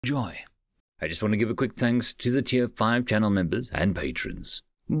Enjoy. I just want to give a quick thanks to the Tier 5 channel members and patrons.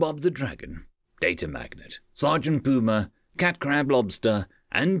 Bob the Dragon, Datamagnet, Sergeant Puma, Cat Crab Lobster,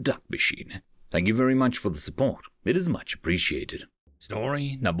 and Duck Machine. Thank you very much for the support. It is much appreciated.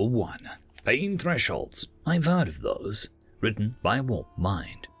 Story number 1. Pain Thresholds. I've heard of those. Written by Warp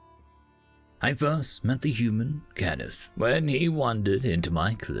Mind. I first met the human, Kenneth, when he wandered into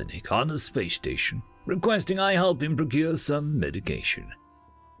my clinic on a space station, requesting I help him procure some medication.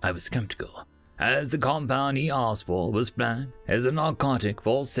 I was skeptical, as the compound he asked for was flagged as a narcotic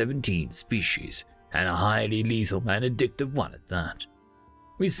for 17 species, and a highly lethal and addictive one at that.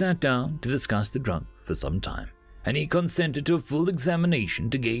 We sat down to discuss the drug for some time, and he consented to a full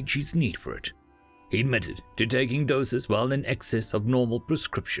examination to gauge his need for it. He admitted to taking doses well in excess of normal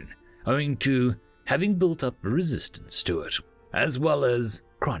prescription, owing to having built up a resistance to it, as well as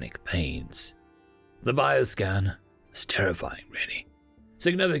chronic pains. The bioscan was terrifying, really.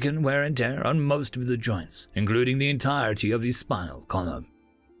 Significant wear and tear on most of the joints, including the entirety of his spinal column.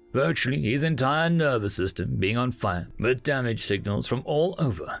 Virtually his entire nervous system being on fire with damage signals from all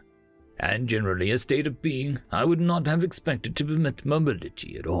over, and generally a state of being I would not have expected to permit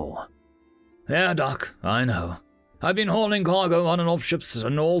mobility at all. Yeah, Doc, I know. I've been hauling cargo on and off ships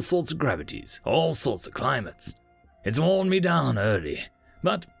in all sorts of gravities, all sorts of climates. It's worn me down early,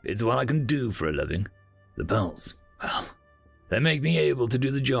 but it's what I can do for a living. The pills, well, they make me able to do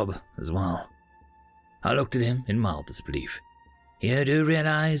the job as well. I looked at him in mild disbelief. You do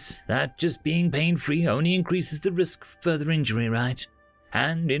realize that just being pain-free only increases the risk of further injury, right?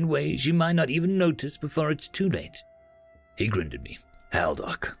 And in ways you might not even notice before it's too late. He grinned at me. Hell,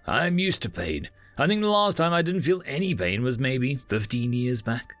 Doc, I'm used to pain. I think the last time I didn't feel any pain was maybe 15 years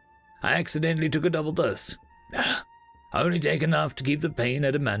back. I accidentally took a double dose. I only take enough to keep the pain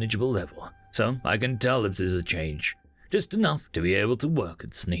at a manageable level, so I can tell if there's a change. Just enough to be able to work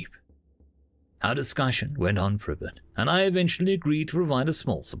and sleep. Our discussion went on for a bit, and I eventually agreed to provide a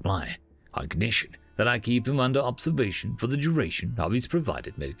small supply, on condition that I keep him under observation for the duration of his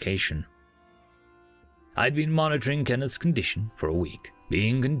provided medication. I'd been monitoring Kenneth's condition for a week,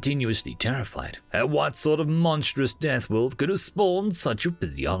 being continuously terrified at what sort of monstrous death world could have spawned such a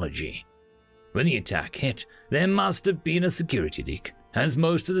physiology. When the attack hit, there must have been a security leak, as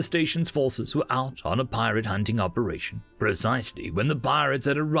most of the station's forces were out on a pirate hunting operation, precisely when the pirates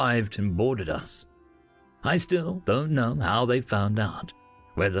had arrived and boarded us. I still don't know how they found out,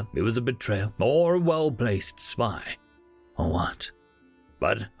 whether it was a betrayal or a well-placed spy, or what.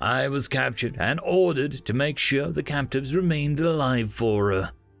 But I was captured and ordered to make sure the captives remained alive for,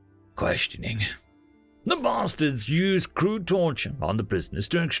 questioning. The bastards used crude torture on the prisoners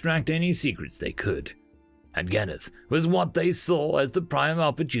to extract any secrets they could. And Kenneth was what they saw as the prime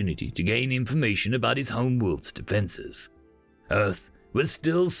opportunity to gain information about his homeworld's defenses. Earth was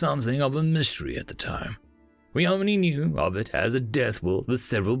still something of a mystery at the time. We only knew of it as a death world with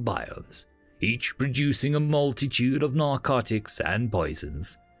several biomes, each producing a multitude of narcotics and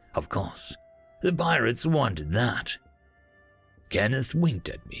poisons. Of course, the pirates wanted that. Kenneth winked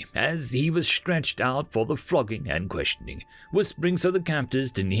at me as he was stretched out for the flogging and questioning, whispering so the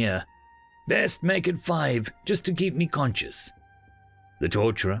captors didn't hear. Best make it 5, just to keep me conscious. The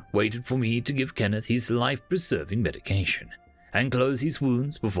torturer waited for me to give Kenneth his life-preserving medication and close his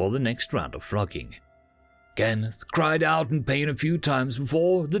wounds before the next round of flogging. Kenneth cried out in pain a few times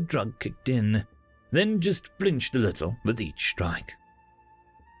before the drug kicked in, then just flinched a little with each strike.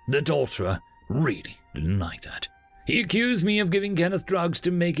 The torturer really didn't like that. He accused me of giving Kenneth drugs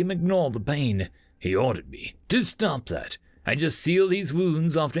to make him ignore the pain. He ordered me to stop that and just seal his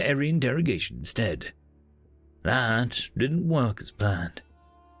wounds after every interrogation instead. That didn't work as planned.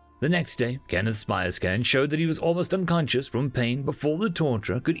 The next day, Kenneth's bioscan showed that he was almost unconscious from pain before the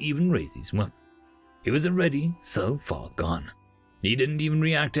torturer could even raise his whip. He was already so far gone. He didn't even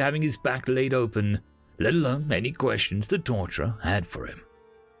react to having his back laid open, let alone any questions the torturer had for him.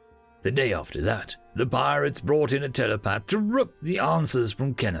 The day after that, the pirates brought in a telepath to rip the answers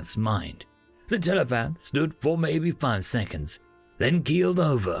from Kenneth's mind. The telepath stood for maybe 5 seconds, then keeled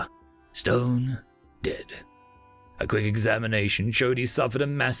over, stone dead. A quick examination showed he suffered a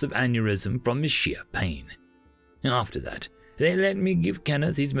massive aneurysm from his sheer pain. After that, they let me give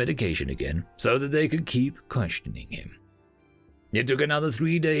Kenneth his medication again so that they could keep questioning him. It took another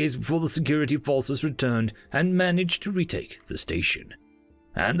 3 days before the security forces returned and managed to retake the station.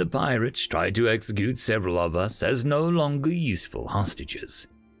 And the pirates tried to execute several of us as no longer useful hostages.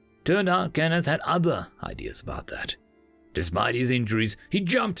 Turned out Kenneth had other ideas about that. Despite his injuries, he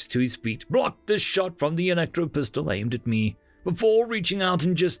jumped to his feet, blocked the shot from the electro pistol aimed at me, before reaching out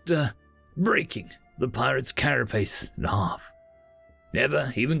and just breaking the pirate's carapace in half.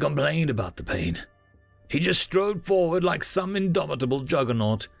 Never even complained about the pain. He just strode forward like some indomitable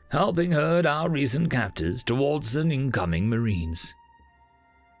juggernaut, helping herd our recent captors towards the incoming Marines.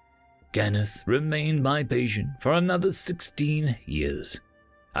 Kenneth remained my patient for another 16 years.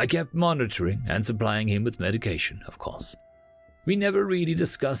 I kept monitoring and supplying him with medication, of course. We never really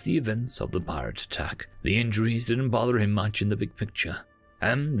discussed the events of the pirate attack. The injuries didn't bother him much in the big picture,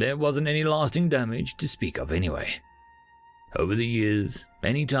 and there wasn't any lasting damage to speak of anyway. Over the years,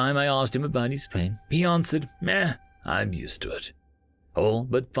 any time I asked him about his pain, he answered, "Meh, I'm used to it." All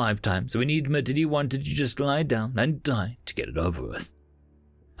but 5 times when he admitted he wanted to just lie down and die to get it over with.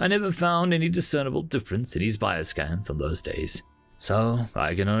 I never found any discernible difference in his bioscans on those days, so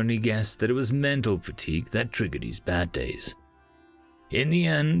I can only guess that it was mental fatigue that triggered his bad days. In the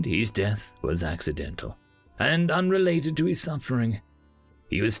end, his death was accidental and unrelated to his suffering.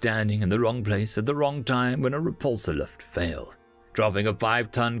 He was standing in the wrong place at the wrong time when a repulsor lift failed, dropping a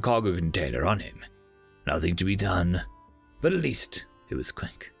 5-ton cargo container on him. Nothing to be done, but at least it was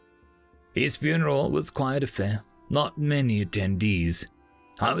quick. His funeral was quite a affair, not many attendees.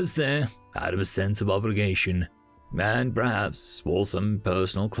 I was there out of a sense of obligation, and perhaps for some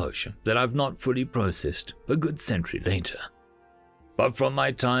personal closure that I've not fully processed a good century later. But from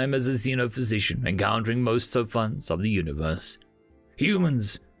my time as a xenophysician encountering most sophons of the universe,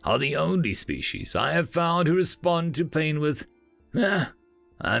 humans are the only species I have found who respond to pain with,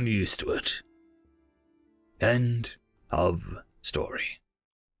 I'm used to it. End of story.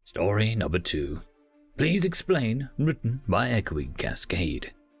 Story number 2. Please explain, written by Echoing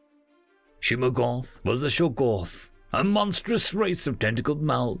Cascade. Shimogorth was a Shoggoth, a monstrous race of tentacled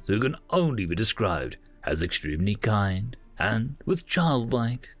mouths who can only be described as extremely kind and with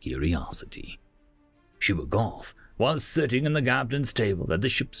childlike curiosity. Shimogorth was sitting in the captain's table at the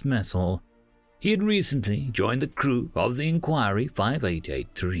ship's mess hall. He had recently joined the crew of the Inquiry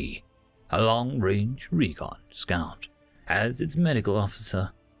 5883, a long-range recon scout, as its medical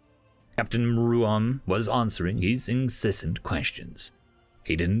officer. Captain Maruam was answering his incessant questions.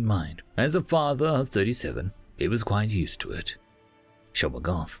 He didn't mind. As a father of 37, he was quite used to it.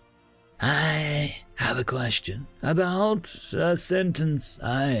 Shimogorth: "I have a question about a sentence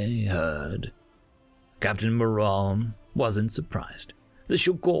I heard." Captain Maruam wasn't surprised. The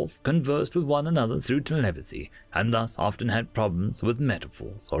Shoggoth conversed with one another through telepathy, and thus often had problems with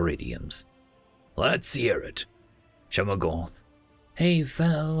metaphors or idioms. "Let's hear it." Shimogorth: "A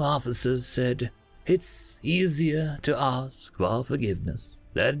fellow officer said, it's easier to ask for forgiveness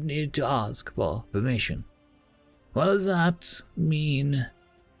than need to ask for permission. What does that mean?"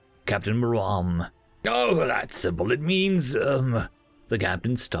 Captain Maruam: "Oh, that's simple. It means, The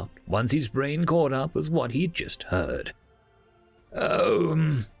captain stopped once his brain caught up with what he'd just heard.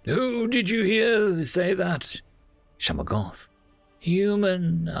 Who did you hear say that?" Shimogorth: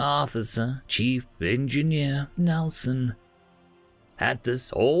 "Human officer, Chief Engineer Nelson." At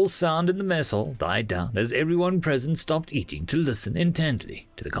this, all sound in the mess hall died down as everyone present stopped eating to listen intently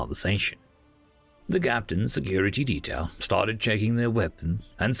to the conversation. The captain's security detail started checking their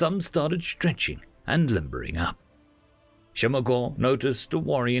weapons, and some started stretching and limbering up. Shimogorth noticed the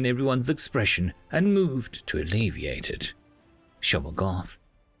worry in everyone's expression and moved to alleviate it. Shimogorth: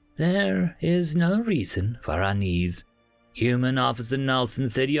 "There is no reason for unease. Human Officer Nelson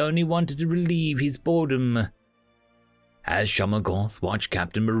said he only wanted to relieve his boredom." As Shimogorth watched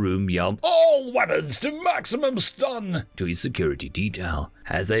Captain Maroon yell, "All weapons to maximum stun!" to his security detail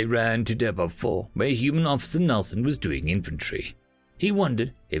as they ran to Depot 4, where Human Officer Nelson was doing infantry. He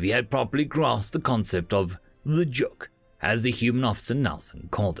wondered if he had properly grasped the concept of the joke, as the Human Officer Nelson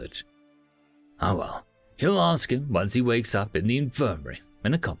called it. Oh well, he'll ask him once he wakes up in the infirmary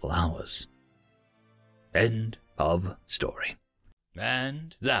in a couple hours. End of story.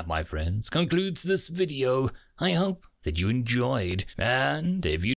 And that, my friends, concludes this video. I hope that you enjoyed, and if you